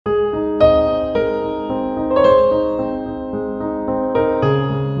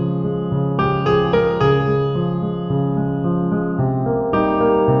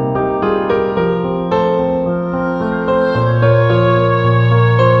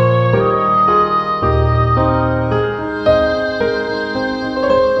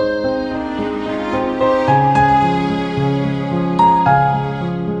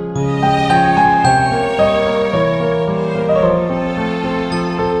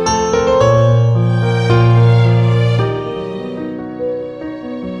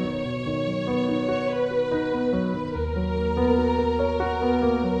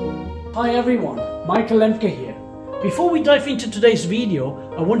Michael Lemke here. Before we dive into today's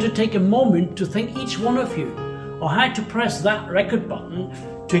video, I want to take a moment to thank each one of you. I had to press that record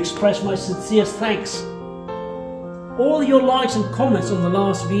button to express my sincere thanks. All your likes and comments on the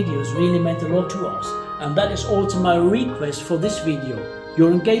last videos really meant a lot to us, and that is also my request for this video, your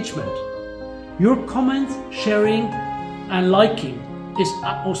engagement. Your comments, sharing and liking is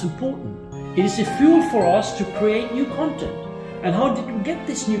utmost important. It is a fuel for us to create new content. And how did we get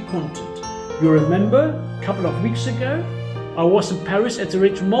this new content? You remember, a couple of weeks ago, I was in Paris at the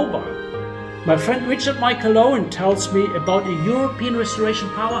Rich Mobile. My friend Richard Michael Owen tells me about a European restoration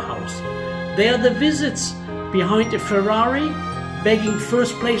powerhouse. They are the visits behind a Ferrari begging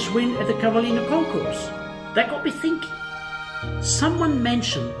first place win at the Cavallino concourse. That got me thinking. Someone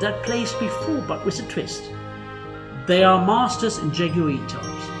mentioned that place before, but with a twist. They are masters in Jaguar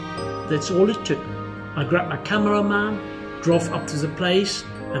E-Types. That's all it took. I grabbed my cameraman, drove up to the place,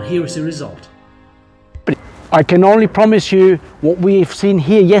 and here is the result. I can only promise you what we've seen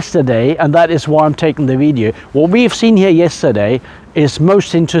here yesterday, and that is why I'm taking the video. What we've seen here yesterday is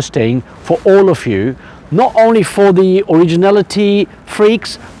most interesting for all of you, not only for the originality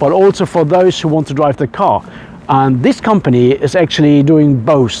freaks, but also for those who want to drive the car. And this company is actually doing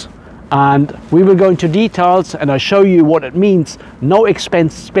both. And we will go into details and I'll show you what it means, no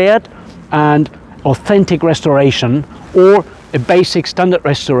expense spared, and authentic restoration, or a basic standard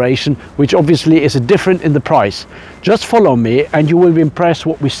restoration, which obviously is different in the price. Just follow me and you will be impressed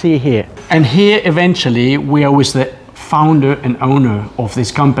what we see here. And here eventually we are with the founder and owner of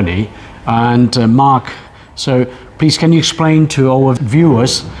this company, and Mark. So please, can you explain to our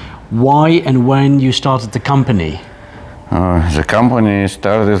viewers why and when you started the company? The company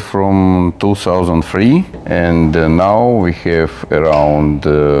started from 2003, and now we have around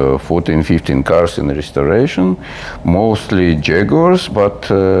 14-15 cars in restoration, mostly Jaguars, but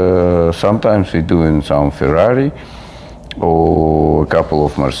sometimes we're doing some Ferrari or a couple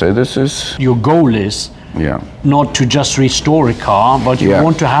of Mercedeses. Your goal is not to just restore a car, but you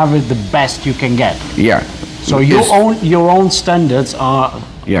want to have it the best you can get. Yeah. So your own standards are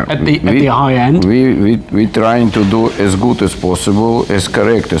at the high end. We're trying to do as good as possible, as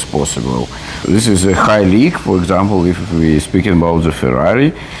correct as possible. This is a high leak, for example, if we're speaking about the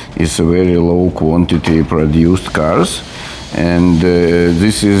Ferrari, it's a very low quantity produced cars, and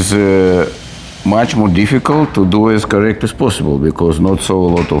this is much more difficult to do as correct as possible, because not so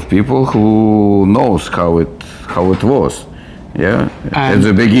a lot of people who knows how it was. At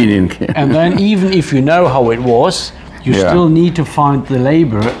the beginning. And then even if you know how it was, you still need to find the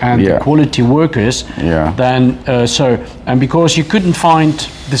labor and the quality workers. Then and because you couldn't find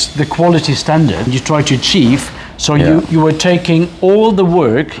the quality standard you try to achieve, so you were taking all the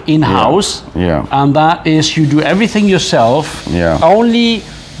work in-house, and that is you do everything yourself. Only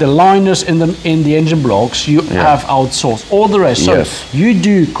the liners in the engine blocks you have outsourced. All the rest. So you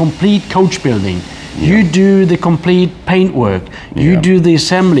do complete coach building. You do the complete paint work, you do the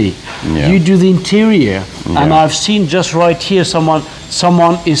assembly, you do the interior, and I've seen just right here someone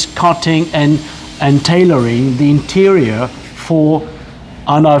is cutting and tailoring the interior for,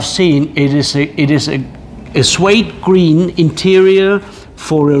 and I've seen it is a suede green interior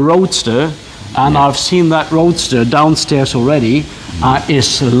for a Roadster, and I've seen that Roadster downstairs already.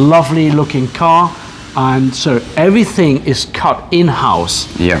 It's a lovely looking car. And so everything is cut in-house.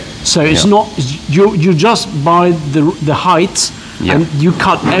 So it's not you just buy the heights and you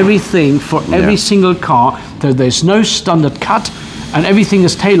cut everything for every single car. There's no standard cut, and everything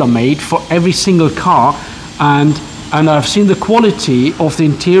is tailor-made for every single car. And I've seen the quality of the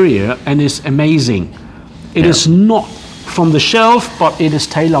interior, and it's amazing. It is not from the shelf, but it is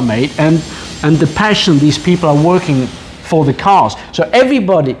tailor-made, and the passion these people are working for the cars. So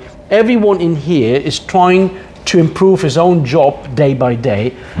everyone in here is trying to improve his own job day by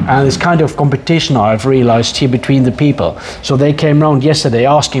day, and this kind of competition I've realized here between the people. So they came around yesterday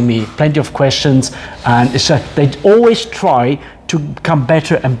asking me plenty of questions, and they always try to become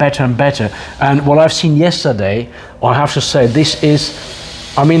better and better and better. And what I've seen yesterday, I have to say, this is,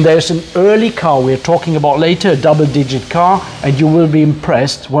 I mean, there's an early car we're talking about later, a double-digit car, and you will be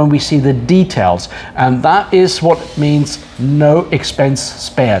impressed when we see the details. And that is what it means, no expense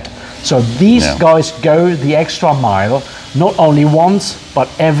spared. So these guys go the extra mile, not only once, but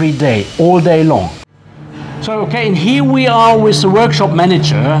every day, all day long. So, okay, and here we are with the workshop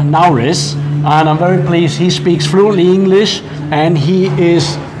manager, Nauris, and I'm very pleased. He speaks fluently English, and he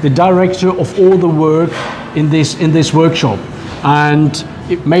is the director of all the work in this workshop. And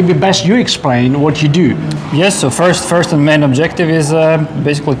it may be best you explain what you do. Yes, so first and main objective is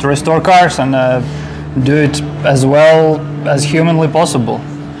basically to restore cars and do it as well as humanly possible.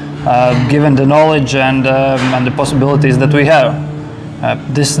 given the knowledge and the possibilities that we have.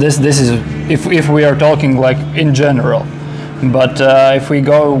 This is if we are talking like in general. But if we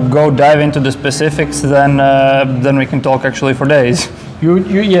go dive into the specifics, then we can talk actually for days.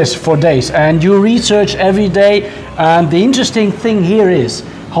 Yes, for days, and you research every day. And the interesting thing here is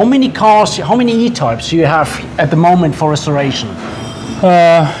how many cars, how many E-types you have at the moment for restoration.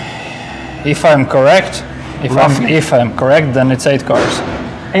 If I'm correct, if I'm correct, then it's 8 cars.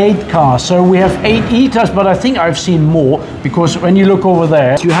 8 cars. So we have 8 E-types, but I think I've seen more, because when you look over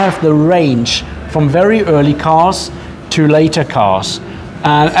there, you have the range from very early cars to later cars.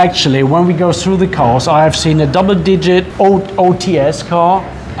 And actually, when we go through the cars, I have seen a double-digit OTS car,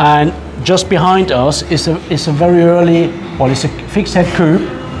 and just behind us is a very early, well, it's a fixed head coupe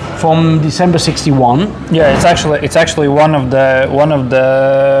from December '61. Yeah, it's actually one of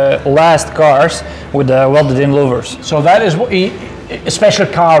the last cars with the welded-in louvers. So that is a special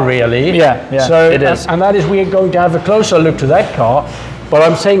car, really. Yeah, so it is. And that is, we are going to have a closer look to that car. But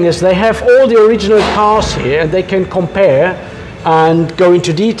I'm saying this, they have all the original cars here, and they can compare and go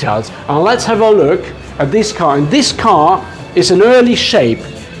into details. And let's have a look at this car. And this car is an early shape,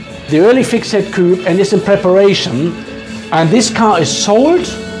 the early fixed head coupe, and it's in preparation. And this car is sold,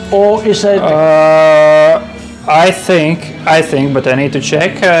 or is it? I think, but I need to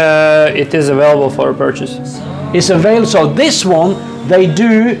check. It is available for purchase. It's available. So this one they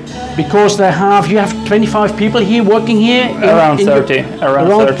do, because they have, you have 25 people here working here. Around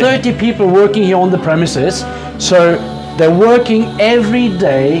 30 people working here on the premises. So they're working every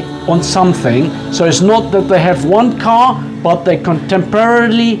day on something. So it's not that they have one car, but they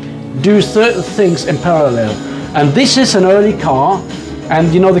contemporarily do certain things in parallel. And this is an early car.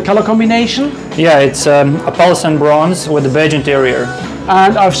 And you know the color combination? Yeah, it's a Palisand bronze with a beige interior.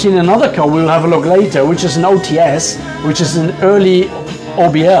 And I've seen another car, we'll have a look later, which is an OTS, which is an early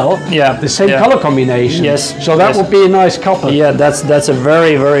OBL. Yeah. The same color combination. Yes. So that would be a nice couple. Yeah, that's a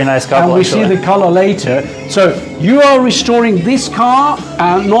very, very nice couple. And we see the color later. So you are restoring this car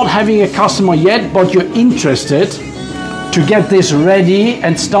and not having a customer yet, but you're interested to get this ready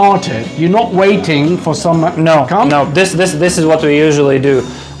and started. You're not waiting for someone to come? No, this is what we usually do.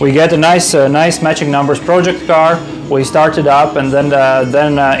 We get a nice matching numbers project car, we start it up, and then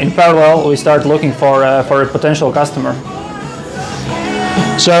in parallel we start looking for a potential customer.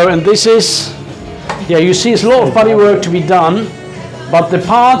 So, and this is, yeah, you see it's a lot of body work to be done, but the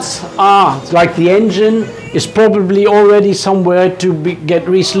parts are, like the engine is probably already somewhere to get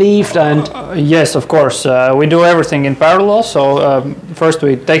re-sleeved and... Yes, of course. We do everything in parallel. So first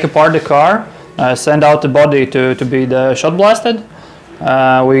we take apart the car, send out the body to be shot blasted.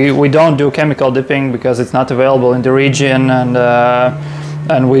 We don't do chemical dipping because it's not available in the region,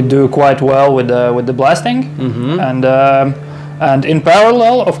 and we do quite well with the blasting. Mm-hmm. And in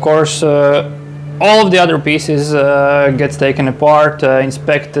parallel, of course, all of the other pieces gets taken apart,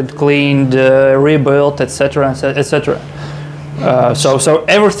 inspected, cleaned, rebuilt, etc., etc. So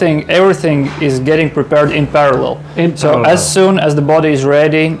everything is getting prepared in parallel. So as soon as the body is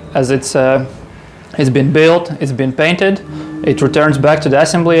ready, as it's been built, it's been painted, it returns back to the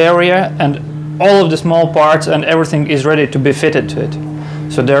assembly area, and all of the small parts and everything is ready to be fitted to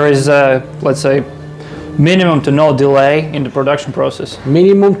it. So there is, let's say, minimum to no delay in the production process.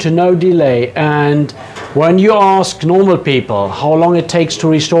 Minimum to no delay. And when you ask normal people how long it takes to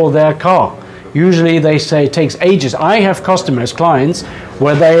restore their car, usually they say it takes ages. I have customers, clients,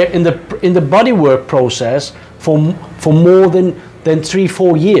 where they're in the bodywork process for more than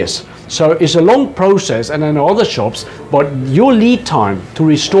 3-4 years. So it's a long process, and in other shops, but your lead time to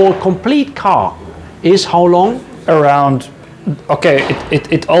restore a complete car is how long? Around, okay,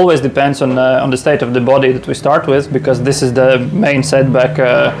 it always depends on the state of the body that we start with, because this is the main setback.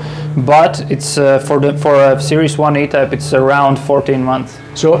 But it's for a Series 1 E-Type, it's around 14 months.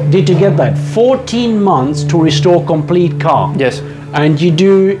 So did you get that? 14 months to restore complete car? Yes. And you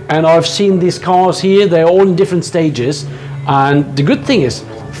do, and I've seen these cars here, they're all in different stages. And the good thing is,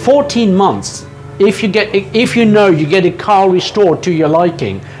 14 months, if you know you get a car restored to your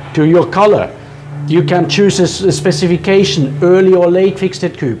liking, to your color, you can choose a specification, early or late fixed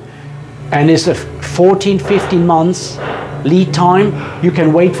head coupe, and it's a 14-15 months lead time. You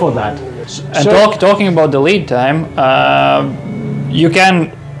can wait for that. And talking about the lead time, you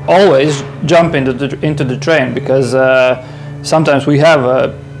can always jump into the train, because sometimes we have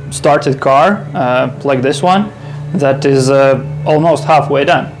a started car like this one that is almost halfway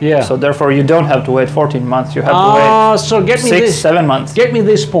done. Yeah. So therefore you don't have to wait 14 months. You have to wait so get me 6-7 months. Get me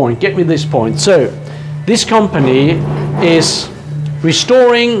this point. Get me this point. So this company is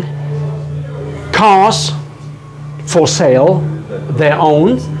restoring cars for sale, their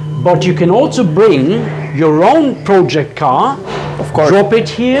own, but you can also bring your own project car, of course, drop it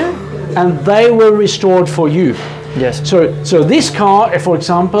here, and they will restore it for you. Yes. So this car, for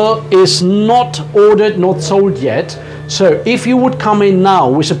example, is not ordered, not sold yet. So if you would come in now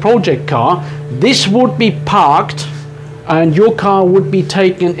with a project car, this would be parked and your car would be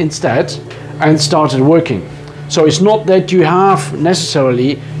taken instead and started working. So it's not that you have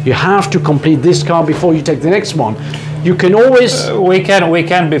to complete this car before you take the next one. You can always we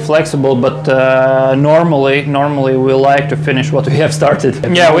can be flexible, but normally we like to finish what we have started.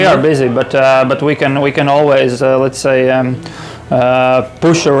 Yeah, we are busy, but we can always let's say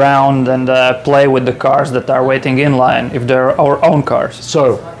push around and play with the cars that are waiting in line if they're our own cars.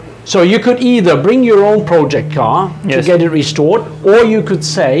 So you could either bring your own project car to get it restored, or you could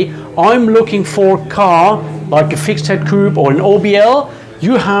say, I'm looking for a car like a fixed head coupe or an OBL.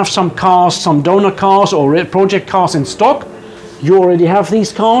 You have some cars, some donor cars or project cars in stock. You already have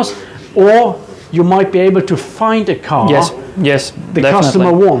these cars, or you might be able to find a car the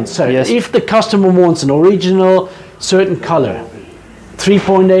customer wants. So if the customer wants an original certain color,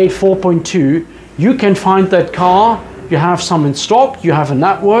 3.8, 4.2, you can find that car. You have some in stock, you have a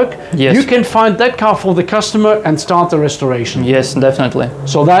network. Yes. You can find that car for the customer and start the restoration. Yes, definitely.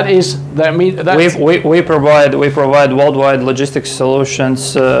 So we provide worldwide logistics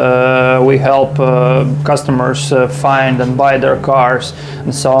solutions. We help customers find and buy their cars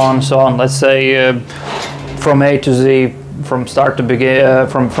and so on, so on. Let's say from A to Z, from start to begin,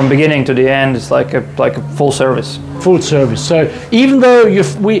 from beginning to the end. It's like a full service. Full service. So even though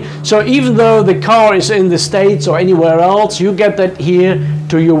the car is in the States or anywhere else, you get that here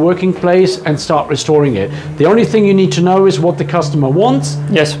to your working place and start restoring it. The only thing you need to know is what the customer wants.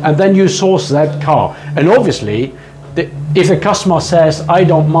 Yes. And then you source that car. And obviously, if the customer says, I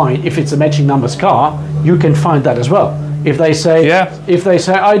don't mind, if it's a matching numbers car, you can find that as well. If they say,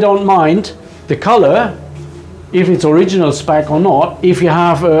 I don't mind the color, if it's original spec or not, if you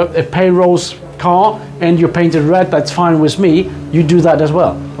have a Payrolls car and you painted red, that's fine with me. You do that as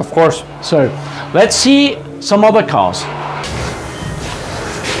well. Of course. So let's see some other cars.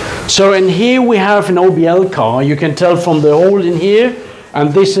 So in here we have an OBL car. You can tell from the hole in here,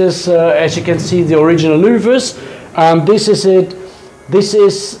 and this is, as you can see, the original louvers. This is it. This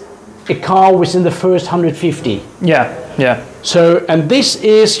is a car within the first 150. Yeah. So, and this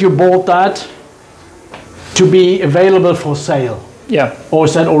is, you bought that to be available for sale. Yeah. Or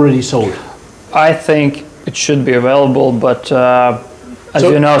is that already sold? I think it should be available, but as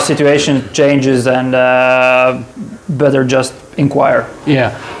you know, situation changes, and better just inquire.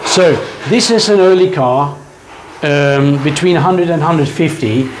 Yeah. So this is an early car, between 100 and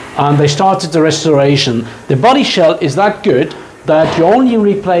 150, and they started the restoration. The body shell is that good that you only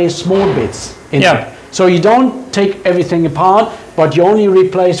replace small bits in it. So you don't take everything apart, but you only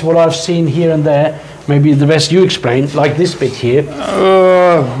replace what I've seen here and there. Maybe the best you explain, like this bit here.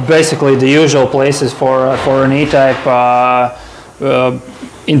 Basically the usual places for an E-Type,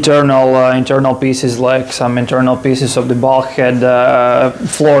 internal pieces, like some internal pieces of the bulkhead,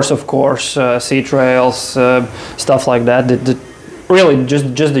 floors of course, seat rails, stuff like that. Really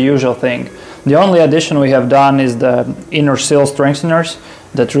just the usual thing. The only addition we have done is the inner sill strengtheners.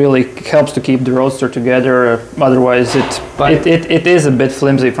 That really helps to keep the roadster together. Otherwise, it is a bit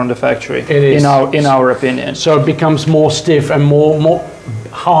flimsy from the factory. It is, in our opinion. So it becomes more stiff and more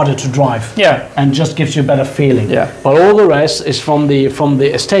harder to drive. Yeah. And just gives you a better feeling. Yeah. But all the rest is from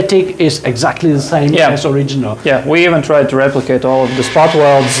the aesthetic is exactly the same as original. Yeah. We even tried to replicate all of the spot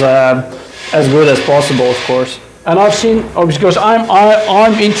welds as good as possible, of course. And I've seen, because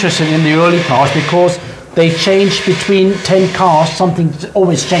I'm interested in the early cars because they change between 10 cars, something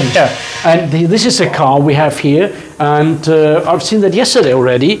always changes. Yeah. And this is a car we have here, and I've seen that yesterday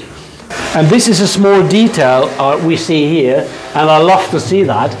already. And this is a small detail we see here, and I love to see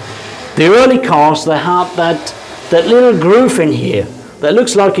that. The early cars, they have that little groove in here that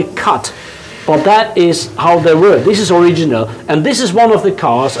looks like a cut, but that is how they were. This is original, and this is one of the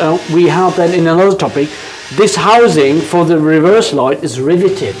cars, we have that in another topic. This housing for the reverse light is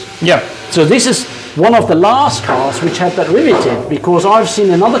riveted. Yeah. So this is one of the last cars which had that riveted, because I've seen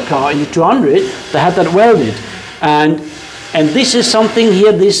another car in the 200 that had that welded, and this is something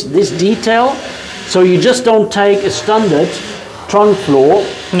here, this detail. So you just don't take a standard trunk floor.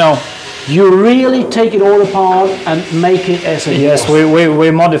 No. You really take it all apart and make it as it Yes,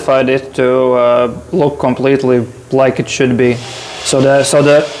 we modified it to look completely like it should be. So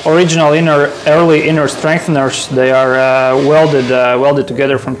the original early inner strengtheners, they are welded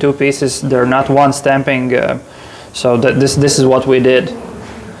together from two pieces. They're not one stamping. So this is what we did.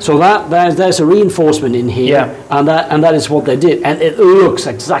 So there's a reinforcement in here, and that is what they did, and it looks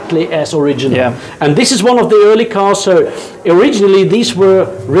exactly as original. Yeah. And this is one of the early cars. So originally these were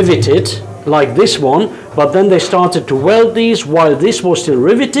riveted like this one, but then they started to weld these while this was still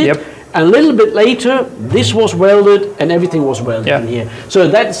riveted. Yep. And a little bit later, this was welded and everything was welded in here. So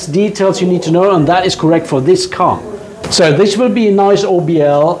that's details you need to know, and that is correct for this car. So this will be a nice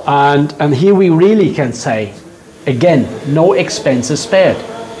OBL, and here we really can say, again, no expenses spared.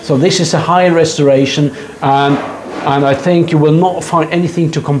 So this is a high restoration, and I think you will not find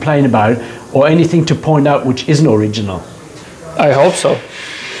anything to complain about or anything to point out which isn't original. I hope so.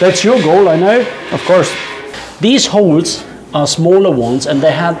 That's your goal, I know. Of course. These holes are smaller ones, and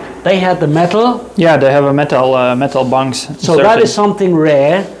they had the metal. Yeah, they have a metal bunks. So that is something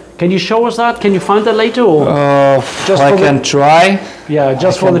rare. Can you show us that? Can you find that later, or just I can try? Yeah,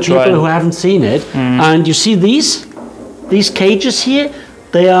 just for the people who haven't seen it. And you see these cages here.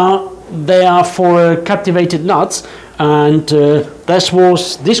 They are for captivated nuts, and this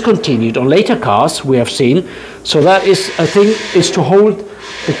was discontinued on later cars we have seen. So that is, I think, is to hold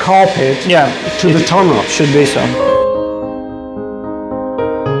the carpet to the tunnel. Should be so.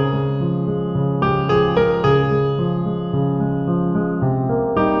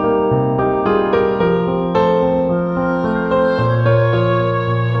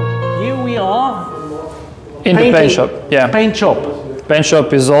 Here we are in the paint shop. Yeah. Paint shop. Paint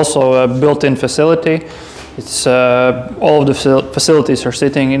shop is also a built-in facility. It's all of the facilities are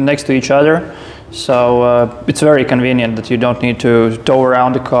sitting next to each other, so it's very convenient that you don't need to tow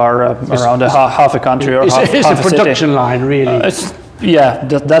around the car around half a country or half a city. It's a production line, really. That's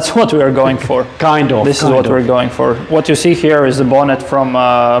what we are going for. Kind of. This is what we're going for. What you see here is the bonnet from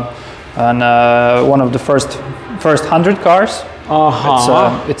one of the first 100 cars.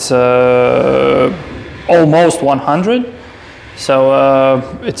 It's almost 100. So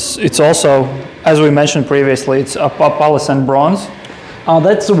it's also, as we mentioned previously, it's a opalescent bronze.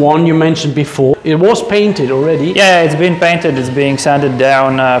 That's the one you mentioned before. It was painted already. Yeah, it's been painted. It's being sanded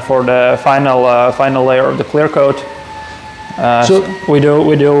down for the final layer of the clear coat. So we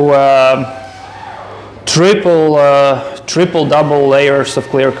do triple double layers of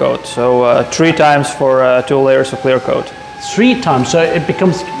clear coat. So 3 times for 2 layers of clear coat. 3 times, so it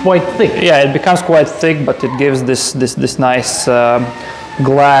becomes quite thick. Yeah, it becomes quite thick, but it gives this nice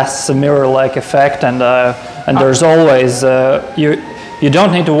glass mirror-like effect, and there's always you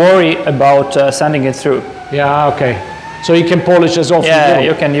don't need to worry about sanding it through. Yeah, okay. So you can polish as often. Yeah,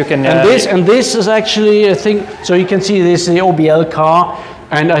 you can. And this is actually a thing. So you can see this is the OBL car,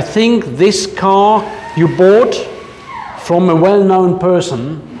 and I think this car you bought from a well-known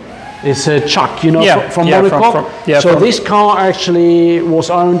person. It's Chuck, you know, from Monaco. So this car actually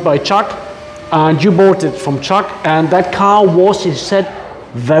was owned by Chuck, and you bought it from Chuck, and that car was, he said,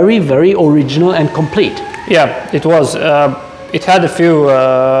 very, very original and complete. Yeah, it was. It had a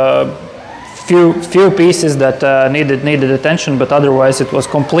few pieces that needed attention, but otherwise it was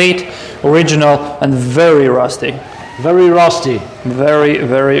complete, original, and very rusty. Very rusty. Very,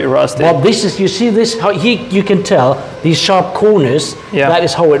 very rusty. But this is, you see this, how you can tell these sharp corners, that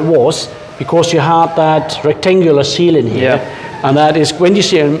is how it was, because you had that rectangular seal in here. And that is, when you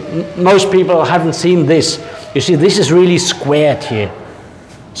see, most people haven't seen this, you see this is really squared here.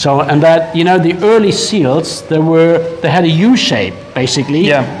 So, and that, you know, the early seals, they had a U shape, basically.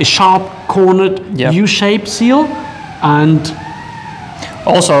 A sharp cornered U-shaped seal. And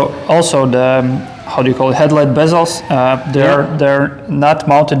also the, how do you call it, headlight bezels, they're not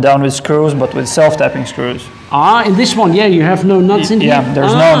mounted down with screws, but with self-tapping screws. In this one, you have no nuts in here? Yeah,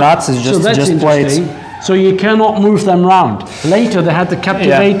 there's no nuts, it's just plates. So you cannot move them around. Later they had the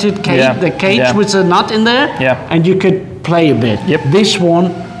captivated cage, the cage with a nut in there, and you could play a bit. This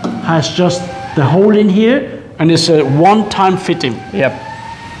one has just the hole in here, and it's a one-time fitting.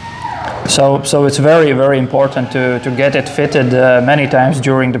 So it's very, very important to get it fitted many times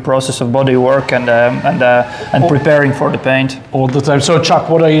during the process of body work and preparing for the paint. All the time. So Chuck,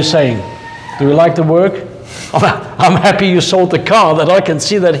 what are you saying? Do you like the work? I'm happy you sold the car, that I can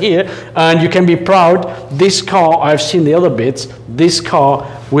see that here, and you can be proud. This car, I've seen the other bits, this car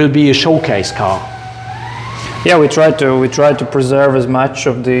will be a showcase car. Yeah, we try to preserve as much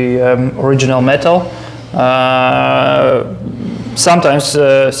of the original metal. Sometimes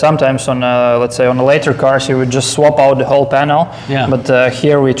on let's say on the later cars you would just swap out the whole panel. But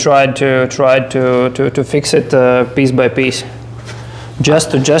here we tried to fix it piece by piece,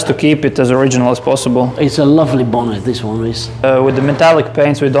 just to keep it as original as possible. It's a lovely bonnet, this one is. With the metallic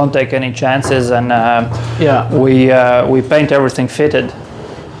paints we don't take any chances, and we paint everything fitted.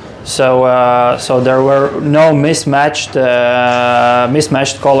 So so there were no mismatched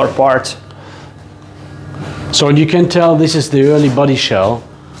color parts. So you can tell this is the early body shell,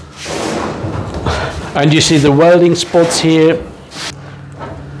 and you see the welding spots here.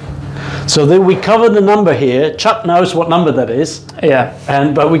 So then we cover the number here. Chuck knows what number that is. Yeah.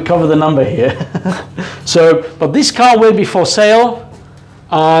 But we cover the number here. So, but this car will be for sale,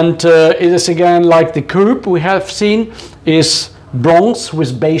 and it is again like the coupe we have seen, is bronze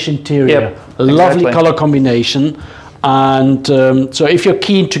with beige interior. Yep, a lovely exactly. color combination, and so if you're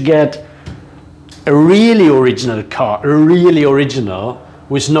keen to get a really original car, a really original,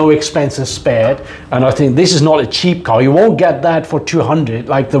 with no expenses spared, and I think this is not a cheap car. You won't get that for 200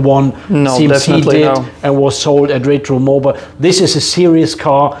 like the one CMC did and was sold at Retro Mobile. This is a serious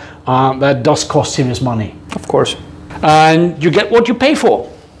car that does cost serious money. Of course. And you get what you pay for.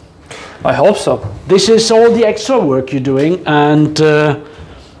 I hope so. This is all the extra work you're doing, and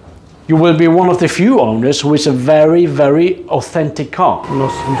you will be one of the few owners who is a very, very authentic car.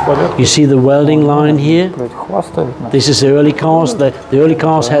 You see the welding line here? This is the early cars. The early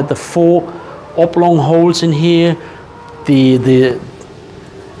cars had the 4 oblong holes in here. The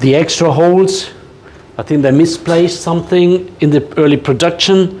extra holes, I think they misplaced something in the early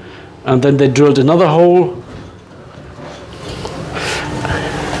production, and then they drilled another hole.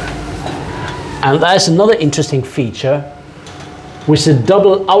 And that's another interesting feature with the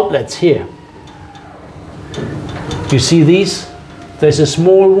double outlets here. You see these? There's a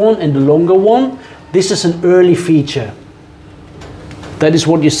small one and the longer one. This is an early feature. That is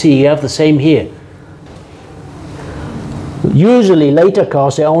what you see. You have the same here. Usually later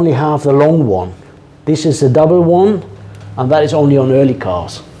cars, they only have the long one. This is the double one, and that is only on early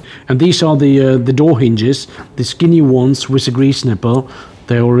cars. And these are the door hinges, the skinny ones with the grease nipple.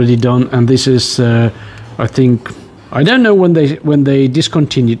 They're already done, and this is, I think, I don't know when they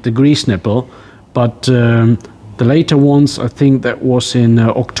discontinued the grease nipple, but the later ones, I think that was in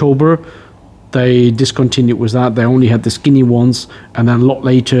October, they discontinued with that. They only had the skinny ones, and then a lot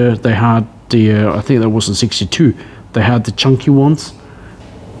later they had the, I think that was in '62, they had the chunky ones.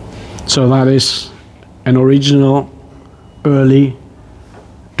 So that is an original early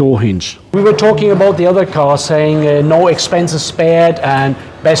door hinge. We were talking about the other car, saying no expenses spared and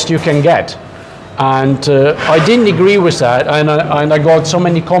best you can get. And I didn't agree with that, and I got so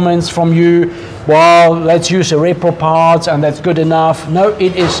many comments from you, well, let's use the repro parts and that's good enough. No,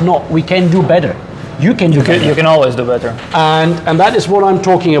 it is not. We can do better. You can do better. You can always do better. And that is what I'm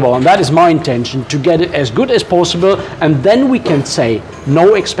talking about, and that is my intention, to get it as good as possible, and then we can say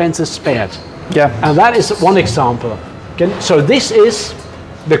no expenses spared. Yeah. And that is one example. So this is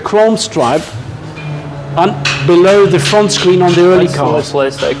the chrome stripe and below the front screen on the early cars.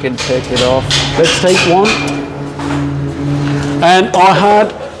 I can take it off. Let's take one. And I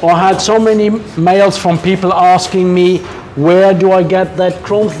had so many mails from people asking me, where do I get that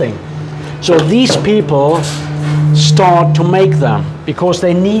chrome thing? So these people start to make them because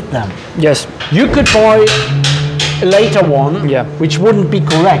they need them. Yes. You could buy a later one, yeah, which wouldn't be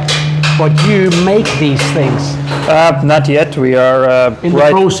correct, but you make these things. Not yet. We are in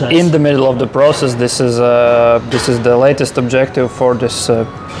right the process. In the middle of the process. This is the latest objective for this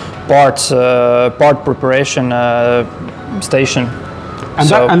part preparation station.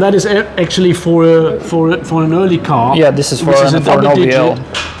 And that is actually for an early car. Yeah, this is for an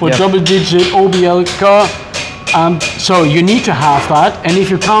OBL. Double-digit OBL car. And so you need to have that. And if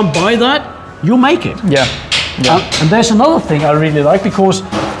you can't buy that, you make it. Yeah. And there's another thing I really like, because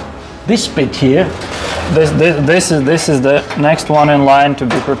this bit here. This is the next one in line to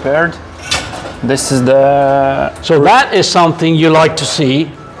be prepared. This is the. So that is something you like to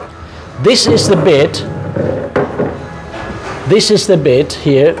see. This is the bit. This is the bit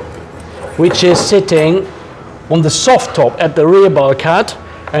here, which is sitting on the soft top at the rear bulkhead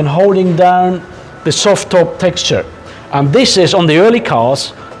and holding down the soft top texture. And this is on the early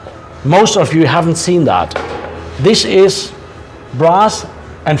cars. Most of you haven't seen that. This is brass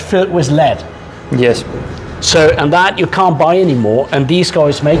and filled with lead. Yes. So, and that you can't buy anymore, and these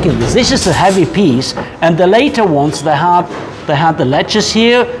guys making this. This is a heavy piece, and the later ones, they had the latches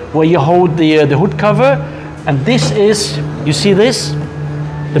here where you hold the hood cover, and this is, you see this?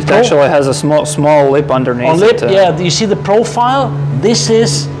 It actually has a small lip underneath. Lip, yeah. Do you see the profile? This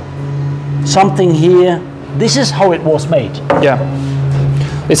is something here. This is how it was made. Yeah.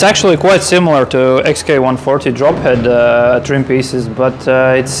 It's actually quite similar to XK140 drophead trim pieces, but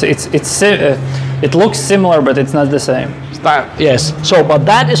it looks similar, but it's not the same. Yes. So, but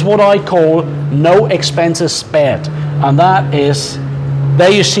that is what I call no expenses spared, and that is,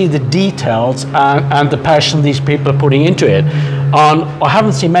 there you see the details and the passion these people are putting into it. I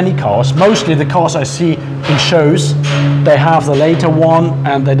haven't seen many cars. Mostly the cars I see in shows, they have the later one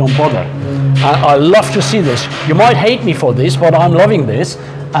and they don't bother. I love to see this. You might hate me for this, but I'm loving this.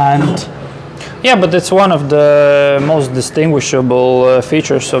 And yeah, but it's one of the most distinguishable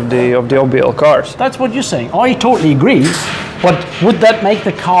features of the OBL cars. That's what you're saying. I totally agree. But would that make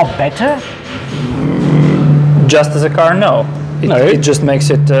the car better? Just as a car, no. It just makes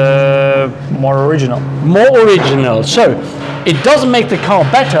it more original. More original. So it doesn't make the car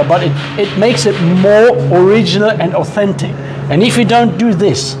better, but it makes it more original and authentic. And if we don't do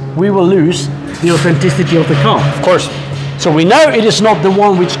this, we will lose the authenticity of the car. Of course. So we know it is not the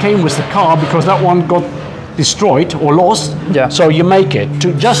one which came with the car because that one got destroyed or lost. Yeah. So you make it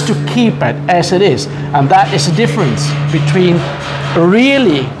just to keep it as it is. And that is the difference between a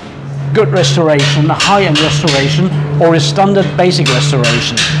really good restoration, a high-end restoration, or a standard basic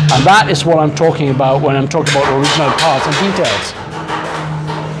restoration. And that is what I'm talking about when I'm talking about original parts and details.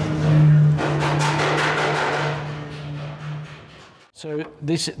 So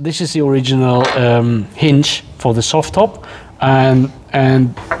this is the original hinge for the soft top, and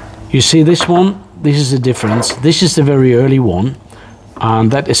you see this one. This is the difference. This is the very early one, and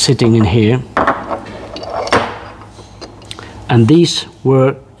that is sitting in here. And these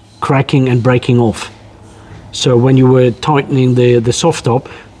were cracking and breaking off. So when you were tightening the soft top,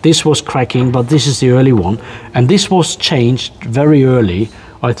 this was cracking, but this is the early one. And this was changed very early,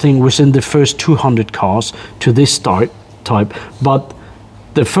 I think within the first 200 cars to this type. But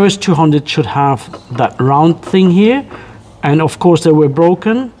the first 200 should have that round thing here. And of course they were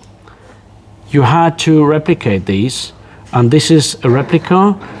broken. You had to replicate these. And this is a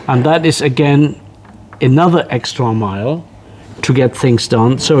replica. And that is again another extra mile to get things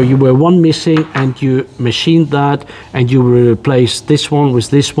done. So you were one missing and you machined that and you replaced this one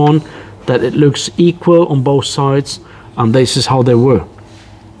with this one, that it looks equal on both sides, and this is how they were.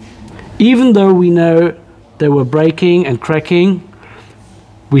 Even though we know they were breaking and cracking,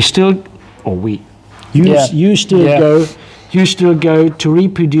 we still, or you still go to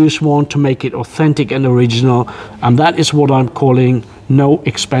reproduce one to make it authentic and original, and that is what I'm calling no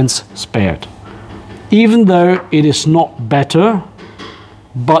expense spared. Even though it is not better,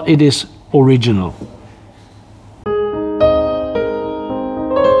 but it is original.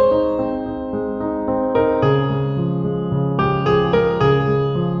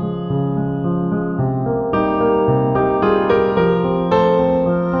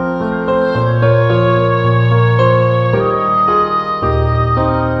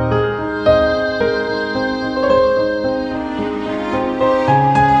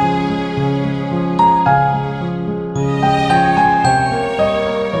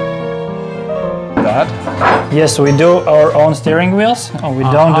 Yes, we do our own steering wheels. We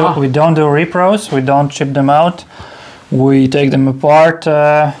don't do repros. We don't ship them out. We take them apart,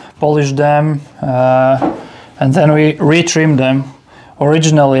 polish them, and then we retrim them.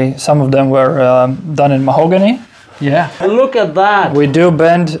 Originally, some of them were done in mahogany. Yeah. And look at that. We do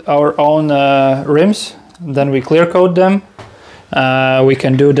bend our own rims. Then we clear coat them. We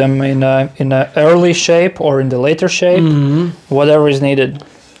can do them in a early shape or in the later shape, whatever is needed.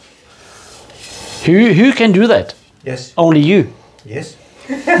 Who can do that? Yes. Only you. Yes.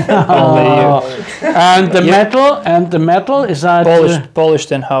 Only you. And the metal is that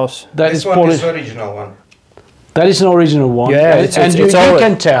polished in house. That is polished. This one is original one. That is an original one. Yeah, you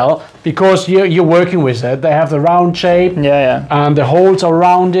can tell because you're working with it. They have the round shape. Yeah. And the holes are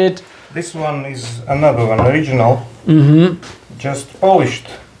rounded. This one is another one, original. Just polished.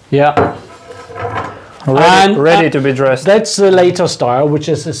 Yeah. Ready to be dressed. That's the later style, which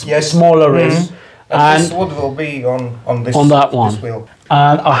is a smaller rim. And this wood will be on that one. This wheel.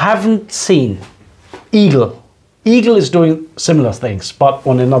 And I haven't seen Eagle. Eagle is doing similar things, but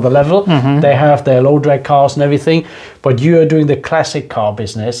on another level. They have their low drag cars and everything, but you are doing the classic car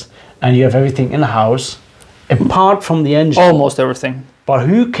business, and you have everything in house, apart from the engine. Almost everything. But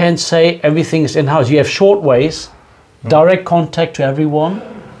who can say everything is in house? You have short ways, direct contact to everyone,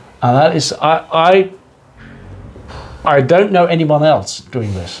 and that is I don't know anyone else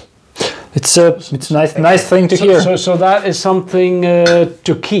doing this. It's a nice thing to hear. So that is something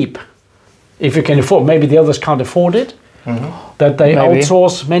to keep, if you can afford. Maybe the others can't afford it. That they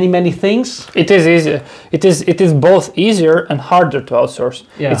outsource many things. It is easier. It is both easier and harder to outsource.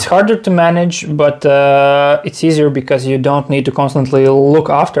 Yeah. It's harder to manage, but it's easier because you don't need to constantly look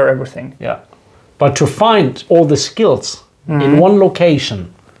after everything. Yeah, but to find all the skills in one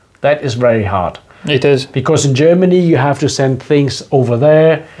location, that is very hard. It is. Because in Germany you have to send things over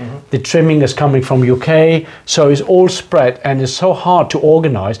there, the trimming is coming from UK, so it's all spread and it's so hard to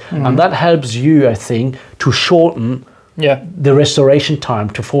organize, and that helps you, I think, to shorten the restoration time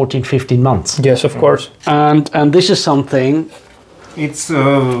to 14, 15 months. Yes, of course. And this is something. It's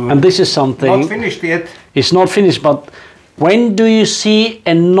and this is something. not finished yet. It's not finished, but when do you see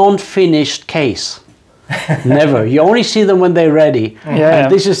a non-finished case? Never. You only see them when they're ready. Yeah.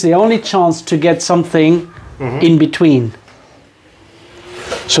 And this is the only chance to get something in between.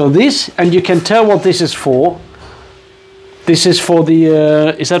 So this, and you can tell what this is for. This is for the,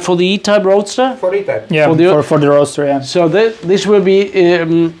 is that for the E-Type Roadster? For E-Type. Yeah, for the Roadster, yeah. So this will be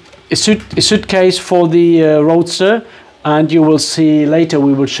a suitcase for the Roadster, and you will see later,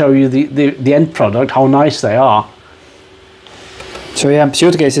 we will show you the end product, how nice they are. So yeah,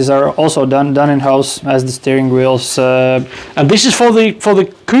 suitcases are also done in-house, as the steering wheels. And this is for the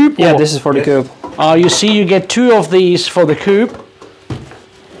coupe? Yeah, this is for the coupe. You see, you get 2 of these for the coupe.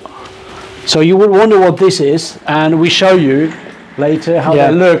 So you would wonder what this is, and we show you later how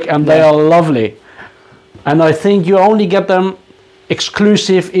they look, and they are lovely. And I think you only get them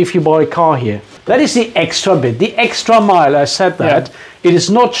exclusive if you buy a car here. That is the extra bit, the extra mile. I said that. It is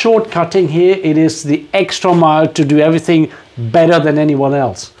not shortcutting here, it is the extra mile to do everything better than anyone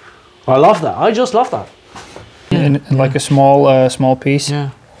else. I love that. I just love that. In like a small piece.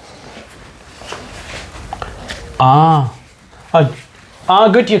 Yeah.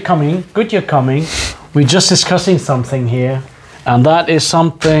 Good you're coming. Good you're coming. We're just discussing something here, and that is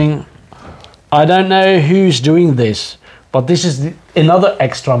something, I don't know who's doing this, but this is another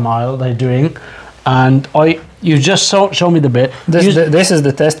extra mile they're doing, and you just show me the bit. This is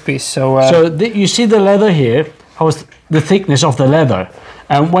the test piece. So you see the leather here, how's the thickness of the leather,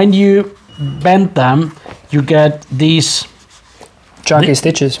 and when you bend them, you get these chunky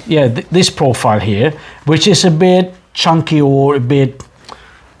stitches. Yeah, this profile here, which is a bit chunky or a bit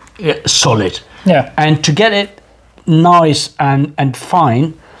solid. Yeah. And to get it nice and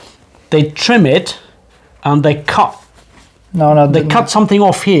fine, they trim it and they cut. They cut something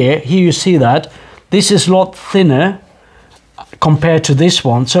off here. Here you see that. This is a lot thinner compared to this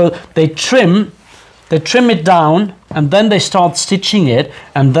one. So they trim it down, and then they start stitching it,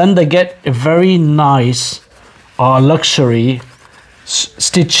 and then they get a very nice luxury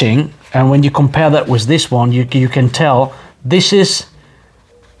stitching. And when you compare that with this one, you can tell this is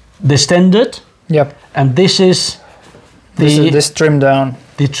the standard. Yep. And this is this trimmed down.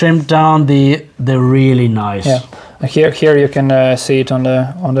 The trimmed down, the really nice. Yeah. Here you can see it on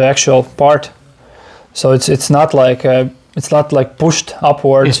the actual part. So it's not like pushed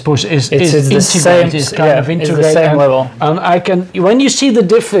upward. It's pushed. It's the same. It's kind of integrated. It's the same level. And when you see the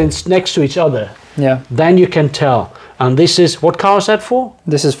difference next to each other, then you can tell. And this is, what car is that for?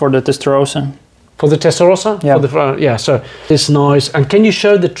 This is for the Testarossa. For the Testarossa? Yeah. Yeah. So it's nice. And can you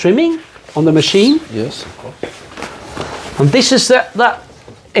show the trimming on the machine? Yes, of course. And this is that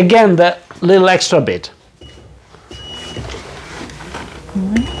again, that little extra bit.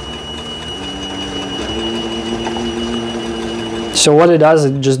 So what it does,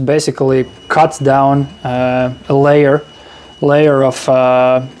 it just basically cuts down a layer of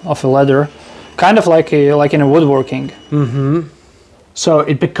a leather, kind of like in a woodworking. Mm-hmm. So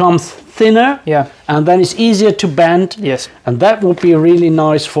it becomes thinner. Yeah. And then it's easier to bend. Yes. And that would be really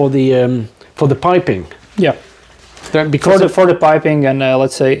nice for the piping. Yeah. Because for the piping, and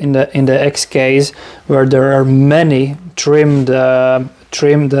let's say in the X case where there are many leather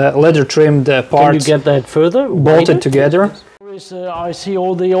trimmed parts. Can you get that further? Bolted together. I see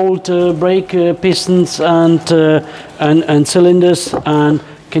all the old brake pistons and cylinders. And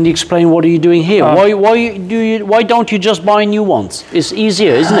can you explain what are you doing here? Why don't you just buy new ones? It's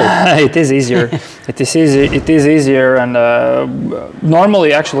easier, isn't it? It is easier. It is easier, and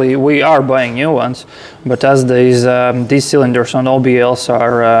normally actually we are buying new ones, but as these cylinders on OBLs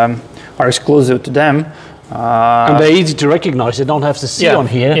are exclusive to them. And they're easy to recognize. They don't have the C on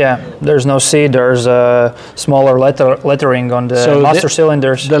here. Yeah, there's no C. There's smaller lettering on the master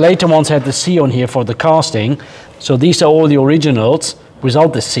cylinders. The later ones had the C on here for the casting. So these are all the originals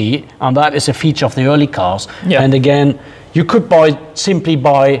without the C, and that is a feature of the early cars. Yeah. And again, you could simply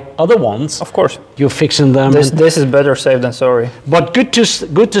buy other ones. Of course. You're fixing them. This is better safe than sorry. But good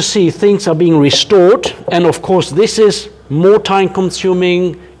to see things are being restored. And of course, this is more time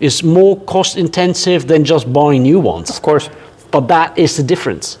consuming, is more cost intensive than just buying new ones. Of course. But that is the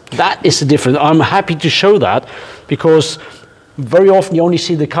difference. That is the difference. I'm happy to show that, because very often you only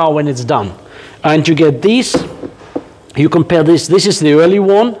see the car when it's done. And you get these, you compare this is the early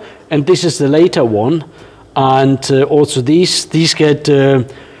one, and this is the later one. And also these get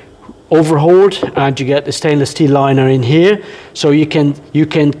overhauled, and you get a stainless steel liner in here. So you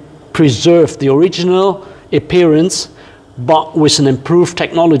can preserve the original appearance, but with an improved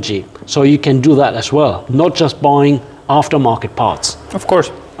technology. So you can do that as well, not just buying aftermarket parts. Of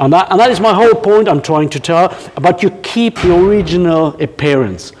course. And that is my whole point I'm trying to tell, but you keep the original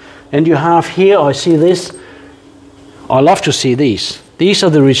appearance. And you have here, I see this, I love to see these. These are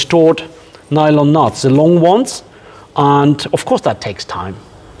the restored nylon nuts, the long ones, and of course that takes time.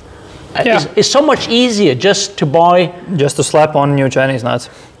 Yeah. It's so much easier just to buy... Just to slap on new Chinese nuts.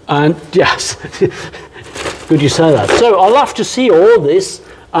 And yes, good you say that. So I love to see all this,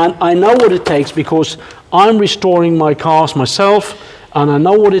 and I know what it takes because I'm restoring my cars myself, and I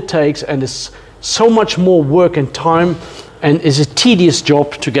know what it takes, and it's so much more work and time, and it's a tedious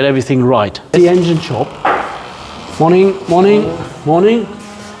job to get everything right. The engine shop. Morning, morning, morning.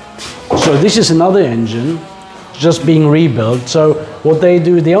 So this is another engine just being rebuilt. So what they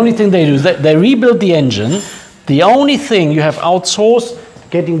do, the only thing they do is they rebuild the engine. The only thing you have outsourced,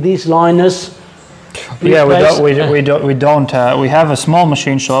 getting these liners. Yeah, we have a small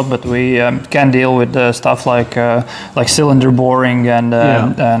machine shop, but we can deal with stuff like cylinder boring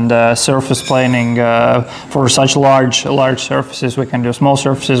and surface planing for such large surfaces. We can do small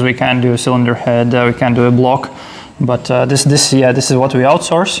surfaces. We can do a cylinder head. We can do a block. But this is what we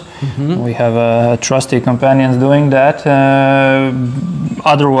outsource. Mm-hmm. We have trusty companions doing that.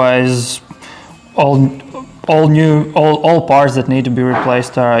 Otherwise, all parts that need to be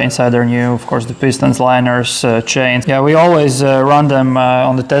replaced are inside are new. Of course, the pistons, liners, chains. Yeah, we always run them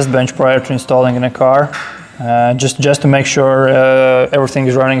on the test bench prior to installing in a car, just to make sure everything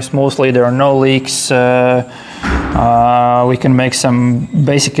is running smoothly. There are no leaks. We can make some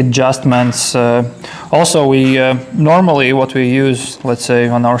basic adjustments. Also, we normally what we use, let's say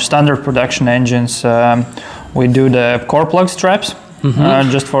on our standard production engines, we do the core plug straps. Mm-hmm.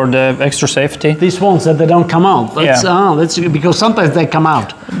 Just for the extra safety. These ones that they don't come out. That's because sometimes they come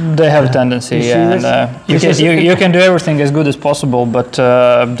out. They have a tendency, and you can do everything as good as possible, but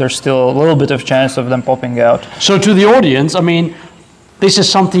there's still a little bit of chance of them popping out. So to the audience, I mean, this is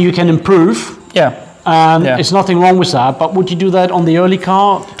something you can improve. Yeah. And it's nothing wrong with that, but would you do that on the early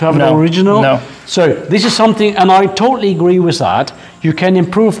car to have the original? No. So this is something, and I totally agree with that. You can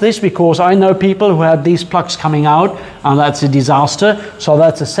improve this because I know people who had these plugs coming out, and that's a disaster. So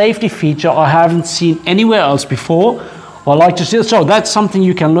that's a safety feature I haven't seen anywhere else before. I like to see it. So that's something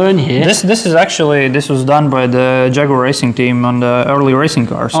you can learn here. This was done by the Jaguar racing team on the early racing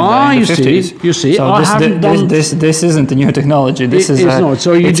cars in the 50s. You see. So this isn't a new technology. This is not.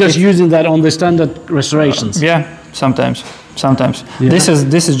 So you're just using that on the standard restorations. Yeah, sometimes. Yeah.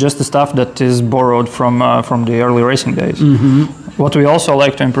 This is just the stuff that is borrowed from the early racing days. Mm-hmm. What we also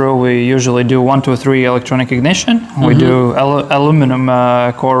like to improve, we usually do 1, 2, 3 electronic ignition. Mm-hmm. We do aluminum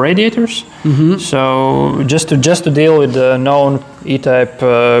core radiators. Mm-hmm. So just to deal with the known E-Type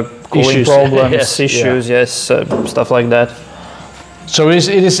cooling problems, stuff like that. So it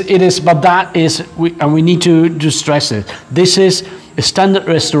is, but that is, and we need to stress it. This is a standard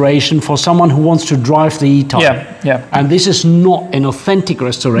restoration for someone who wants to drive the E-Type. Yeah. And this is not an authentic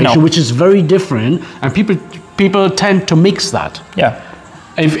restoration, which is very different, and people tend to mix that. Yeah.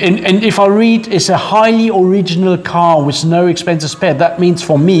 And if I read it's a highly original car with no expensive spare, that means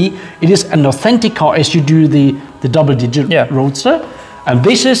for me it is an authentic car as you do the double-digit Roadster, and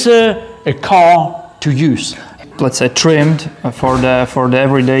this is a car to use. Let's say trimmed for the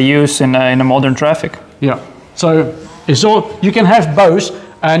everyday use in a modern traffic. Yeah. So it's all, you can have both,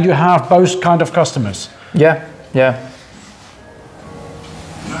 and you have both kind of customers. Yeah.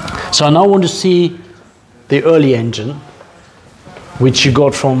 So now I want to see the early engine, which you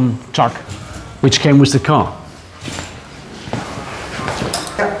got from Chuck, which came with the car.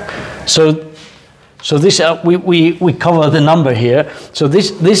 So this we cover the number here. So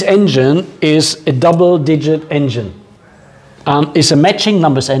this engine is a double-digit engine, and it's a matching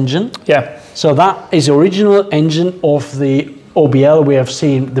numbers engine. Yeah. So that is the original engine of the OBL. We have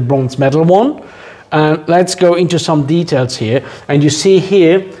seen the bronze medal one, and let's go into some details here. And you see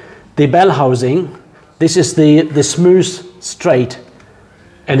here the bell housing. This is the smooth straight,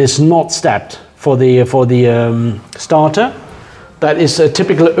 and it's not stepped for the starter. That is a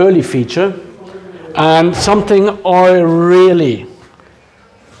typical early feature, and something I really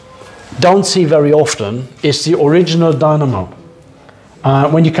don't see very often is the original dynamo.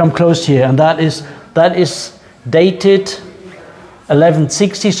 When you come close here, and that is dated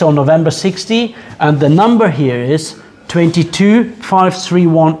 1160, so November 60, and the number here is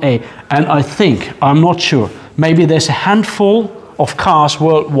 22531A, and I think, I'm not sure, maybe there's a handful of cars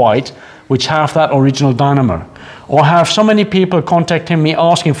worldwide which have that original dynamo. I have so many people contacting me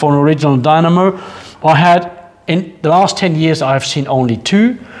asking for an original dynamo. I had, in the last 10 years, I've seen only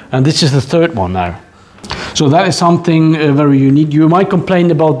 2, and this is the 3rd one now. So that is something very unique. You might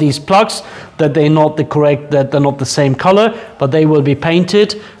complain about these plugs that they're not the correct, that they're not the same color, but they will be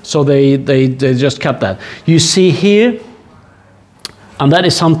painted. So they just kept that. You see here, and that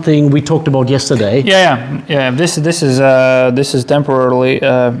is something we talked about yesterday. Yeah. This is temporarily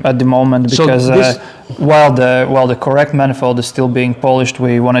at the moment because while the correct manifold is still being polished,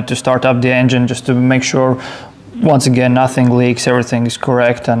 we wanted to start up the engine just to make sure. Once again, nothing leaks, everything is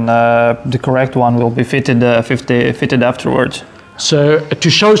correct, and the correct one will be fitted afterwards. So to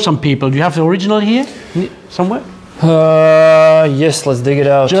show some people, do you have the original here somewhere? Yes, let's dig it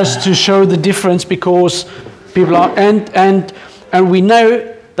out. Just to show the difference, because people are and we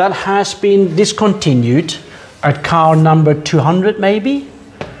know that has been discontinued at car number 200 maybe.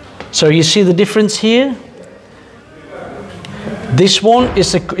 So you see the difference here. This one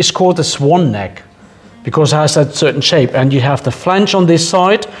is called a swan neck, because it has that certain shape, and you have the flange on this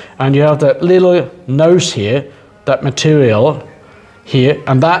side, and you have that little nose here, that material here,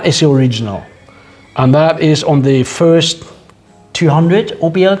 and that is the original. And that is on the first 200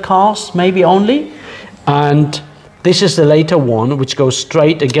 OBL cars, maybe only. And this is the later one, which goes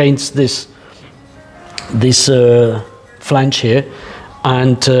straight against this flange here.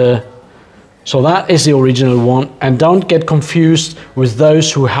 And so that is the original one. And don't get confused with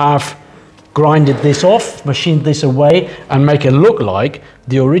those who have grinded this off, machined this away, and make it look like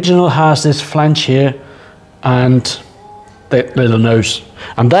the original has this flange here and that little nose.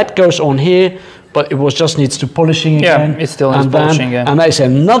 And that goes on here, but it just needs to polishing again. Yeah, it still needs polishing again. And that is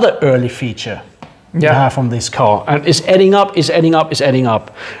another early feature you have on this car. And it's adding up, it's adding up, it's adding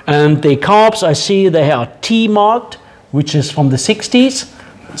up. And the carbs, I see they are T marked, which is from the 60s.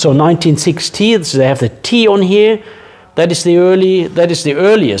 So 1960, so they have the T on here. That is the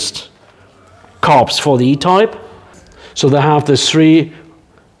earliest carbs for the E-Type. So they have the 3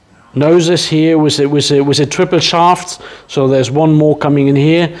 noses here with a triple shaft. So there's one more coming in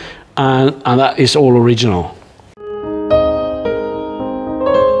here, and that is all original.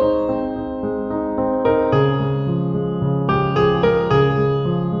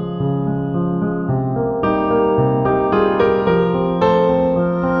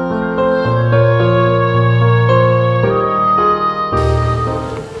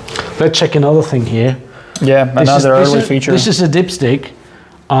 Let's check another thing here. Yeah, another early feature. This is a dipstick,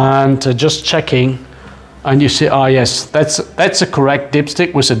 and just checking, and you see, yes, that's a correct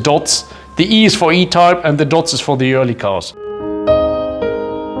dipstick with the dots. The E is for E-Type, and the dots is for the early cars.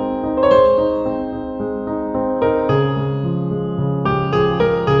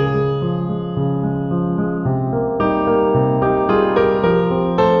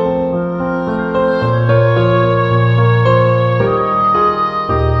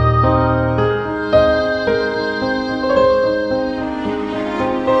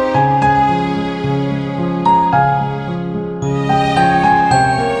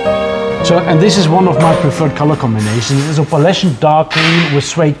 So, and this is one of my preferred color combinations. It's a Opalescent dark green with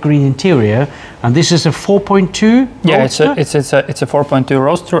suede green interior, and this is a 4.2. Yeah, it's a 4.2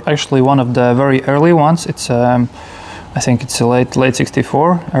 roadster. Actually, one of the very early ones. It's I think it's late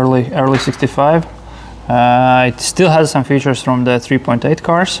 64, early 65. It still has some features from the 3.8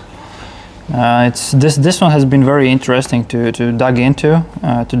 cars. This one has been very interesting to dig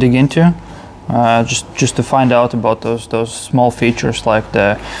into. Just to find out about those small features, like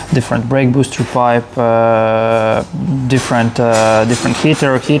the different brake booster pipe, different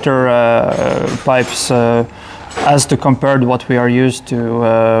heater pipes, as to compare to what we are used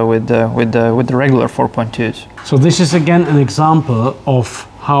to with the regular 4.2s. So this is again an example of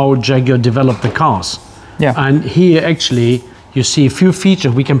how Jaguar developed the cars. Yeah. And here actually you see a few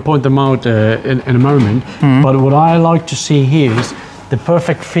features. We can point them out in a moment. Mm-hmm. But what I like to see here is the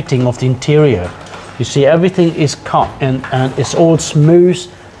perfect fitting of the interior. You see, everything is cut and it's all smooth,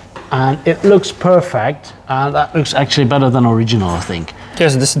 and it looks perfect, and that looks actually better than original, I think.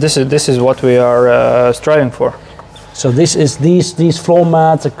 Yes, this is what we are striving for. So this is these floor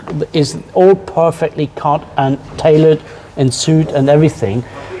mats is all perfectly cut and tailored and suit and everything.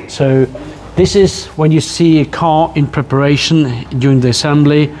 So this is when you see a car in preparation during the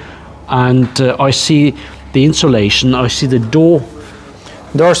assembly, and I see the insulation, I see the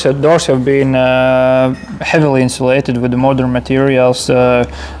doors have been heavily insulated with the modern materials,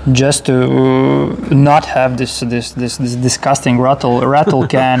 just to not have this disgusting rattle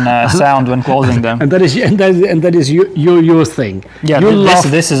can sound when closing them. And that is your thing. Yeah,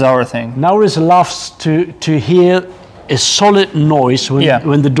 this is our thing. Nauris loves to hear a solid noise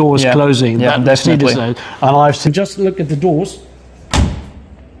when the door is closing. Yeah, definitely. And I've seen, just look at the doors.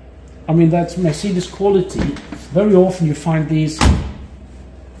 I mean, that's Mercedes quality. Very often you find these.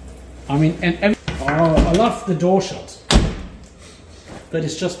 I mean, I love the door shot. That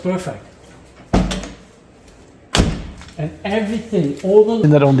is just perfect. And everything, all the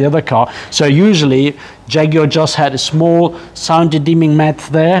that on the other car. So usually Jaguar just had a small sound dimming mat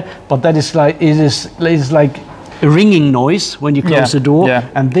there, but that is like it is like a ringing noise when you close the door. Yeah.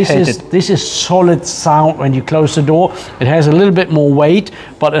 And this is solid sound when you close the door. It has a little bit more weight,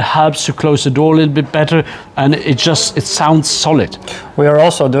 but it helps to close the door a little bit better, and it sounds solid. We are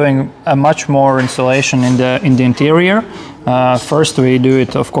also doing a much more insulation in the interior. First we do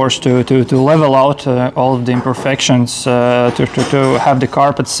it, of course, to level out all of the imperfections, to have the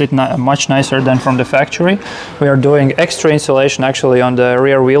carpet sit much nicer than from the factory. We are doing extra insulation actually on the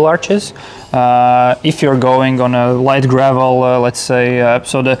rear wheel arches. If you're going on a light gravel, let's say,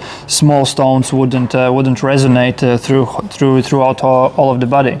 so the small stones wouldn't resonate throughout all of the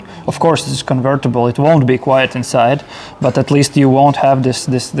body. Of course, this is convertible. It won't be quiet inside, but at least you won't have this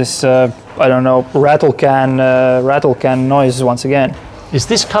I don't know, rattle can noise once again. Is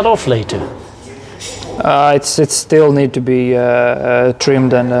this cut off later? It still need to be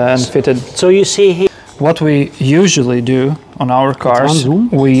trimmed and fitted. So you see here. What we usually do on our cars,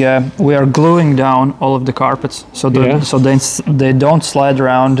 we are gluing down all of the carpets, so they don't slide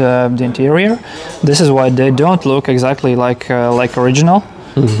around the interior. This is why they don't look exactly like original.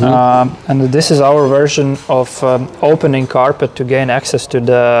 And this is our version of opening carpet to gain access to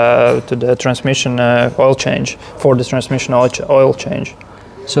the transmission oil change, for the transmission oil change.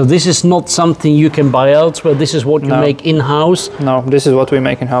 So this is not something you can buy elsewhere. This is what you make in-house. No, this is what we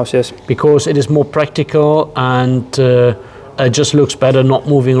make in-house. Yes, because it is more practical and it just looks better not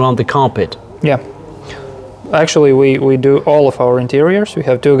moving around the carpet. Yeah. Actually, we do all of our interiors. We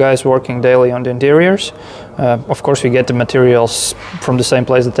have 2 guys working daily on the interiors. Of course, we get the materials from the same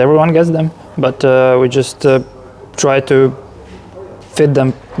place that everyone gets them, but we just try to fit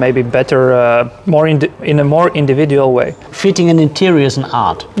them maybe better, in a more individual way. Fitting an interior is an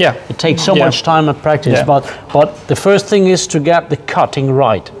art. Yeah. It takes so much time and practice, but the first thing is to get the cutting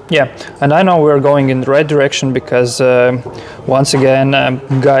right. Yeah, and I know we're going in the right direction because once again,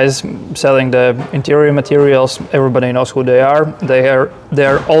 guys selling the interior materials, everybody knows who they are. They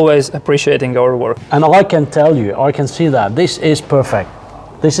are always appreciating our work. And I can tell you, I can see that this is perfect.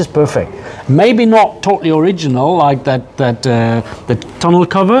 This is perfect. Maybe not totally original like the tunnel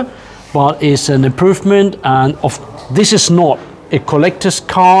cover, but it's an improvement. And this is not a collector's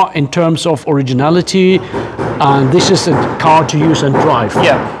car in terms of originality, and this is a car to use and drive.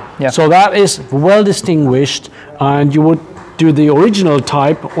 Yeah. So that is well distinguished, and you would do the original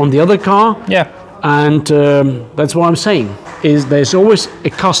type on the other car. Yeah. And that's what I'm saying. Is there's always a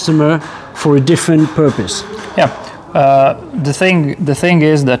customer for a different purpose. Yeah. The thing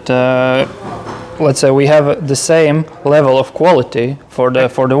is that let's say we have the same level of quality for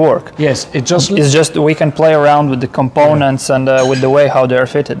the work. Yes, it's just we can play around with the components and with the way how they are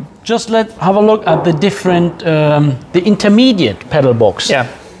fitted. Just have a look at the different the intermediate pedal box. Yeah.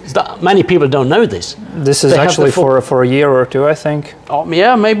 Many people don't know this. This is actually for a year or 2, I think.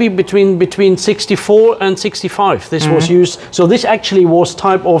 Yeah, maybe between 64 and 65 this was used. So this actually was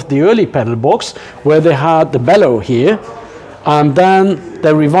type of the early pedal box where they had the bellow here, and then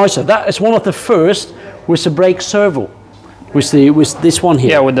the revisor. That is one of the first with the brake servo, with this one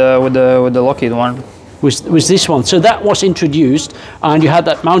here. Yeah, with the Lockheed one. With this one. So that was introduced, and you had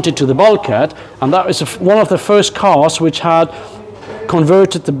that mounted to the bulkhead, and that was one of the first cars which had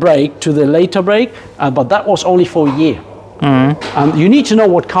converted the brake to the later brake, but that was only for a year. And you need to know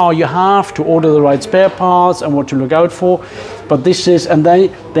what car you have to order the right spare parts and what to look out for. But this is, and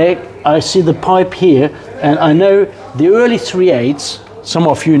I see the pipe here, and I know the early 3.8s, some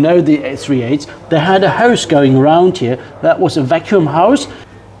of you know the 3.8s, they had a hose going around here. That was a vacuum hose.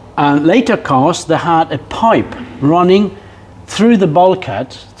 And later cars, they had a pipe running through the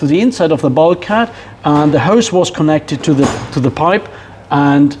bulkhead, to the inside of the bulkhead, and the hose was connected to the pipe,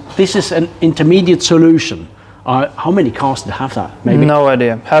 and this is an intermediate solution. How many cars do have that? Maybe no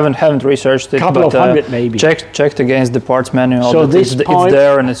idea. Haven't researched it. Couple of hundred maybe. Checked against the parts manual. So this pipe it's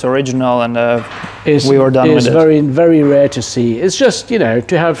there and it's original, and we were done with it. It's very rare to see. It's just to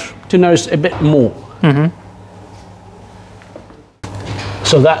know a bit more.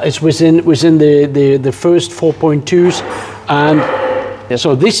 So that is within the first 4.2s, and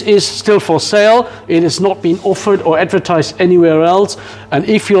so this is still for sale. It has not been offered or advertised anywhere else. And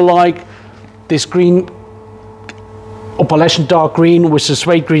if you like this green, opalescent dark green with the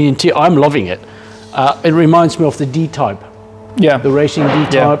suede green interior, I'm loving it. It reminds me of the D-Type. Yeah. The racing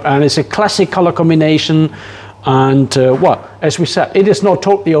D-Type, and it's a classic color combination. And as we said, it is not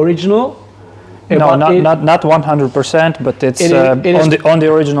totally original. No, not 100%, but it's on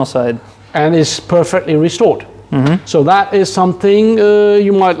the original side. and is perfectly restored. So that is something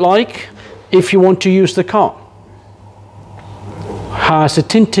you might like if you want to use the car. Has a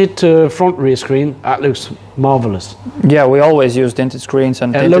tinted front rear screen. That looks marvelous. Yeah, we always use tinted screens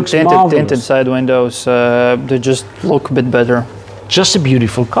and tinted side windows. They just look a bit better. Just a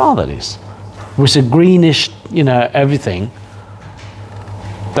beautiful car, that is. With a greenish, you know, everything.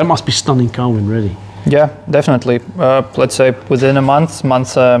 That must be stunning car when ready. Yeah, definitely. Let's say within a month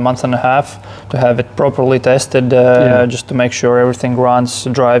and a half, to have it properly tested, just to make sure everything runs,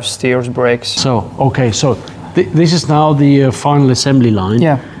 drives, steers, brakes. So, okay, so this is now the final assembly line.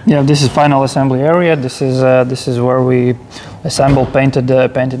 Yeah, this is final assembly area. This is where we assemble painted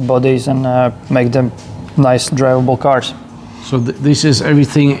bodies and make them nice drivable cars. So this is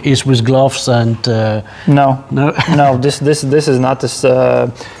everything is with gloves and no. This is not a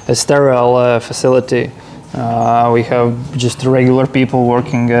sterile facility. We have just regular people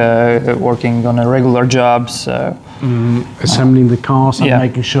working on a regular jobs, assembling the cars and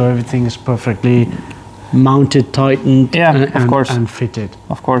making sure everything is perfectly mounted, tightened, of course, and fitted.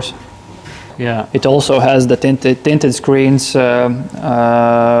 Of course. Yeah. It also has the tinted screens.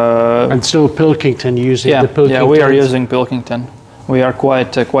 And still Pilkington using the Pilkington. Yeah, we are using Pilkington. We are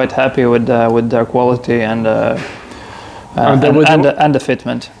quite happy with their quality and the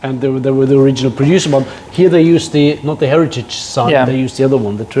fitment. And they were the original producer, but here they use not the heritage side, they use the other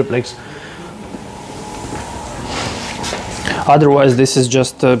one, the triplex. Otherwise, this is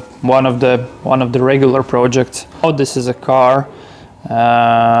just one of the regular projects. Oh, this is a car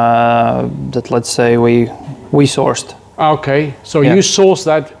that, let's say, we sourced. Okay, so you source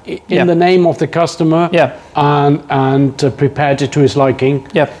that in the name of the customer, and prepared it to his liking.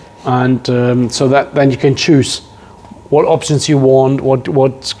 And so that then you can choose what options you want,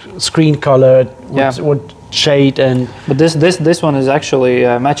 what screen color, what shade, and. But this one is actually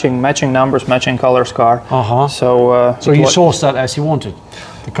matching numbers, matching colors car. So you sourced that as you wanted,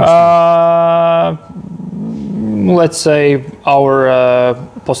 the customer. Let's say our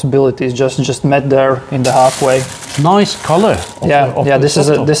possibilities just met there in the halfway. Nice color. This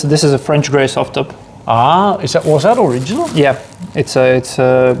is a French grey soft top. Was that original? Yeah,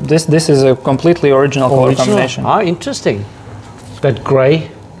 this is a completely original color combination. Interesting. That grey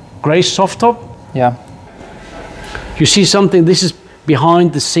soft top. Yeah. You see something. This is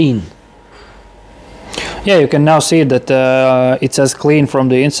behind the scene. Yeah, you can now see that it's as clean from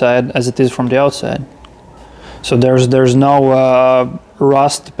the inside as it is from the outside. So there's no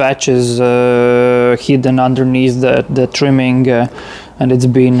rust patches hidden underneath the trimming, and it's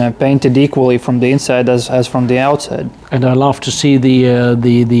been painted equally from the inside as from the outside. And I love to see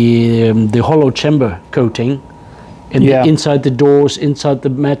the hollow chamber coating. Inside the doors, inside the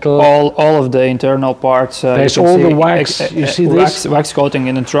metal. All of the internal parts. There's all the wax. You see this? Wax coating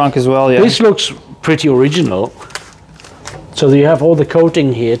in the trunk as well. Yeah. This looks pretty original. So you have all the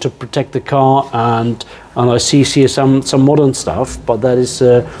coating here to protect the car, and I see some modern stuff, but that is,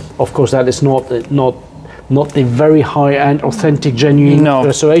 of course, that is not the very high-end, authentic, genuine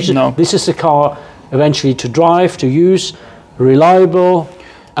restoration. No. This is a car eventually to drive, to use, reliable,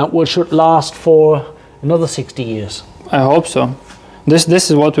 and which should last for another 60 years. I hope so. This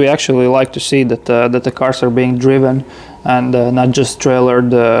is what we actually like to see, that the cars are being driven and not just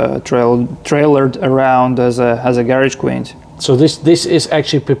trailered around as a garage queens. So this is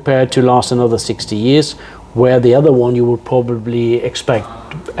actually prepared to last another 60 years, where the other one you would probably expect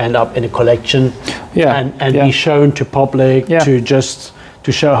to end up in a collection and be shown to public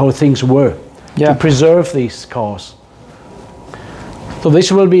to show how things were, to preserve these cars. So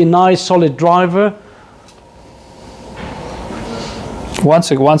this will be a nice solid driver.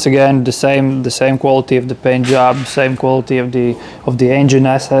 Once again, the same quality of the paint job, same quality of the engine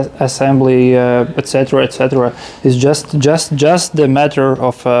assembly, etc. It's just the matter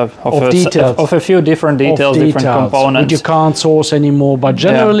of a few different details, different components. Which you can't source anymore. But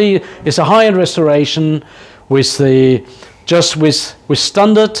generally, it's a high-end restoration with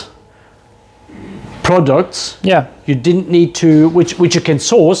standard products. Yeah, you didn't need to, which you can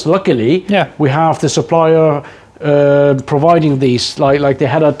source. Luckily, we have the supplier. Providing these, like the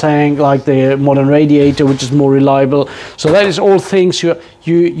header tank, like the modern radiator, which is more reliable. So that is all things you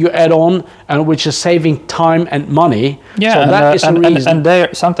add on, and which is saving time and money. Yeah, so that is the reason.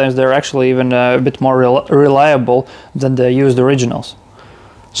 And sometimes they're actually even a bit more reliable than the used originals.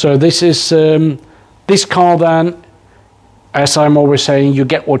 So this is this car then, as I'm always saying, you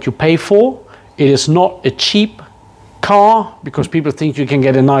get what you pay for. It is not a cheap car, because people think you can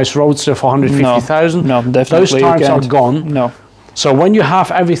get a nice roadster for 150,000. No, definitely those times are gone. No. So when you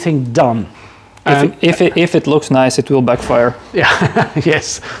have everything done, If it looks nice, it will backfire. Yeah,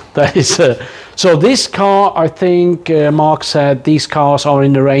 yes, that is. So this car, I think Mark said these cars are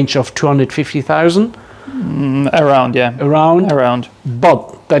in the range of 250,000. Around, yeah. Around.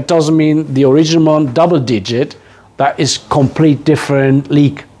 But that doesn't mean the original one, double digit. That is complete different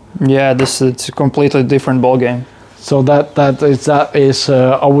league. Yeah, it's a completely different ball game. So that is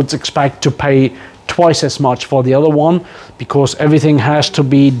I would expect to pay twice as much for the other one, because everything has to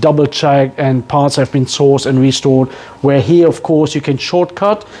be double checked and parts have been sourced and restored. Where here, of course, you can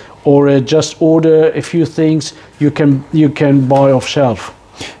shortcut or just order a few things you can buy off shelf.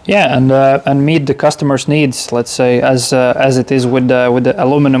 Yeah, and meet the customer's needs. Let's say as it is with the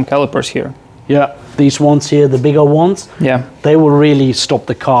aluminum calipers here. Yeah, these ones here, the bigger ones. Yeah, they will really stop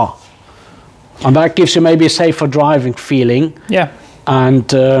the car, and that gives you maybe a safer driving feeling. Yeah.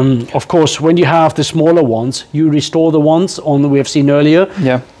 And of course, when you have the smaller ones, you restore the ones we have seen earlier.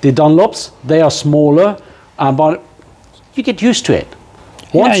 Yeah. The Dunlops, they are smaller, but you get used to it.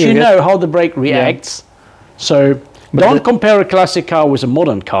 Once you know how the brake reacts. Yeah. So don't compare a classic car with a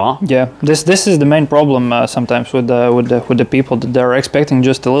modern car. Yeah, this is the main problem sometimes with the people, that they're expecting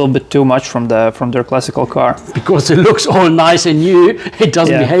just a little bit too much from their classical car. Because it looks all nice and new, it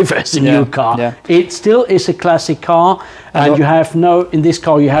doesn't behave as a new car. Yeah. It still is a classic car, and you have in this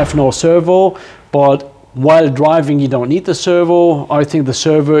car you have no servo, but while driving you don't need the servo. I think the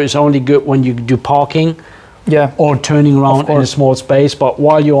servo is only good when you do parking. Yeah. Or turning around in a small space, but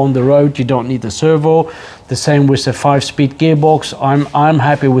while you're on the road you don't need the servo. The same with the 5-speed gearbox. I'm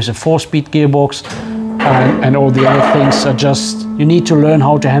happy with the 4-speed gearbox, and all the other things are just, you need to learn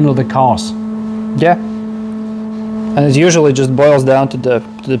how to handle the cars. Yeah. And it usually just boils down to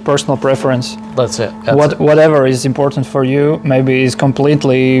the personal preference. That's it. Whatever is important for you maybe is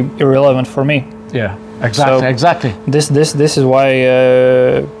completely irrelevant for me. Yeah, exactly. So exactly. This is why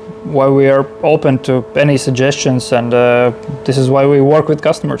we are open to any suggestions, and this is why we work with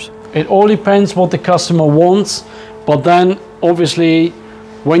customers. It all depends what the customer wants, but then obviously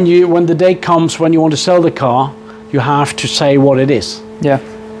when the day comes when you want to sell the car, you have to say what it is. Yeah.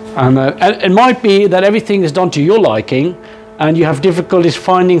 And it might be that everything is done to your liking and you have difficulties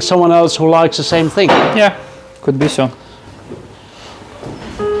finding someone else who likes the same thing. Yeah, could be so.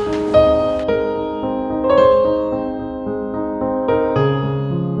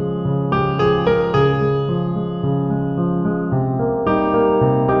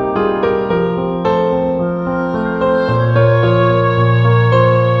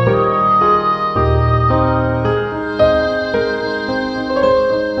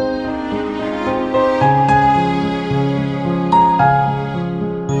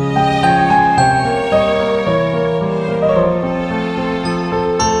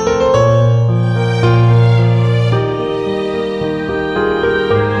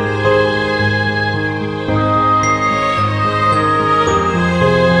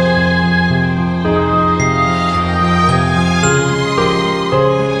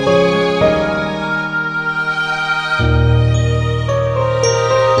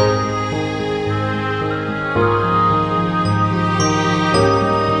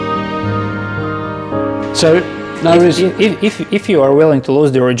 So now if you are willing to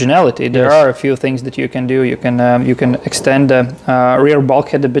lose the originality, there are a few things that you can do. You can extend the rear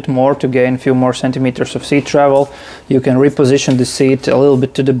bulkhead a bit more to gain a few more centimeters of seat travel. You can reposition the seat a little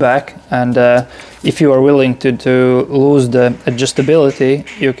bit to the back, and if you are willing to lose the adjustability,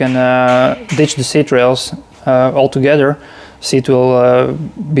 you can ditch the seat rails altogether. Seat will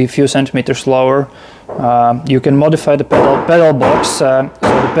be a few centimeters lower. You can modify the pedal box so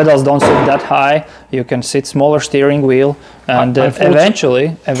the pedals don't sit that high. You can sit smaller steering wheel, and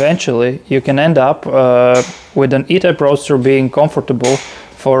eventually you can end up with an E-Type Roadster being comfortable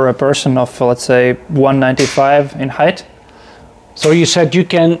for a person of, let's say, 195 in height. So you said you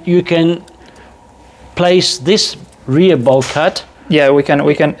can place this rear bulkhead. Yeah, we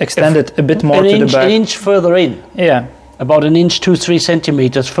can extend it a bit more to the back. An inch further in. Yeah. About an inch, 2-3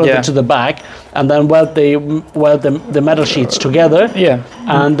 centimeters further to the back, and then weld the metal sheets together. Yeah.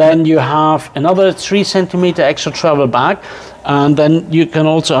 And then you have another 3 centimeter extra travel back, and then you can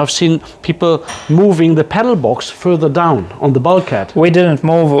also have seen people moving the pedal box further down on the bulkhead. We didn't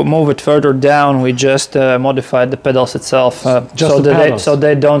move it further down. We just modified the pedals itself, so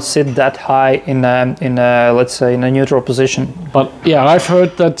they don't sit that high in let's say in a neutral position. But yeah, I've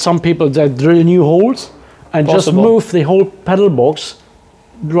heard that some people that drill new holes and just move the whole pedal box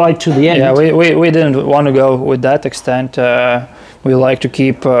right to the end. Yeah, we didn't want to go with that extent. We like to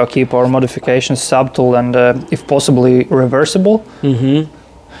keep our modifications subtle and, if possibly, reversible. Mm-hmm.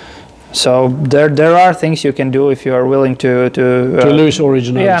 So there are things you can do if you are willing to lose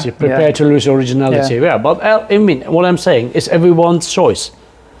originality, prepare to lose originality. Yeah, but I mean, what I'm saying is everyone's choice.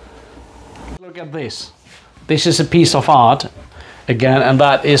 Look at this. This is a piece of art, again, and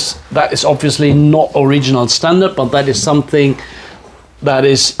that is obviously not original standard, but that is something that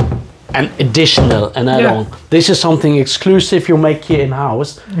is an additional, an add-on. This is something exclusive you make here in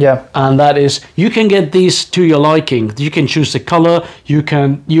house. Yeah. And that is, you can get these to your liking. You can choose the color, you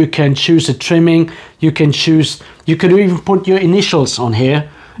can choose the trimming, you could even put your initials on here,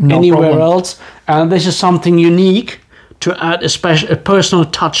 anywhere else. And this is something unique to add a personal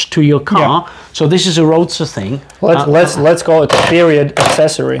touch to your car. Yeah. So this is a roadster thing. Let's call it a period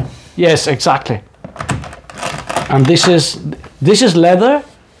accessory. Yes, exactly. And this is leather.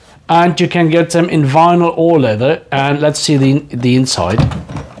 And you can get them in vinyl or leather. And let's see the inside.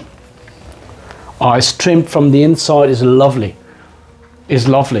 Oh, it's trimmed from the inside. It's lovely. It's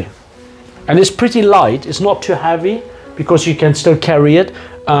lovely. And it's pretty light. It's not too heavy because you can still carry it.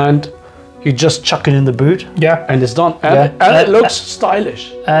 And you just chuck it in the boot. Yeah. And it's done. And it looks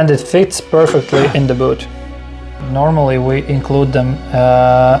stylish. And it fits perfectly in the boot. Normally we include them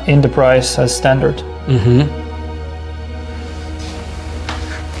in the price as standard. Mm-hmm.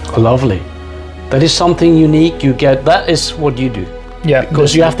 Lovely. That is something unique you get. That is what you do. Yeah.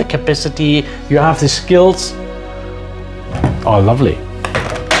 Because you have the capacity, you have the skills. Oh, lovely.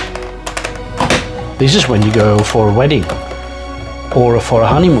 This is when you go for a wedding or for a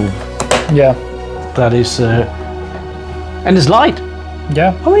honeymoon. Yeah. That is, and it's light.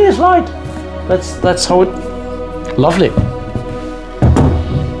 Yeah. I mean, it's light. That's how it. Lovely.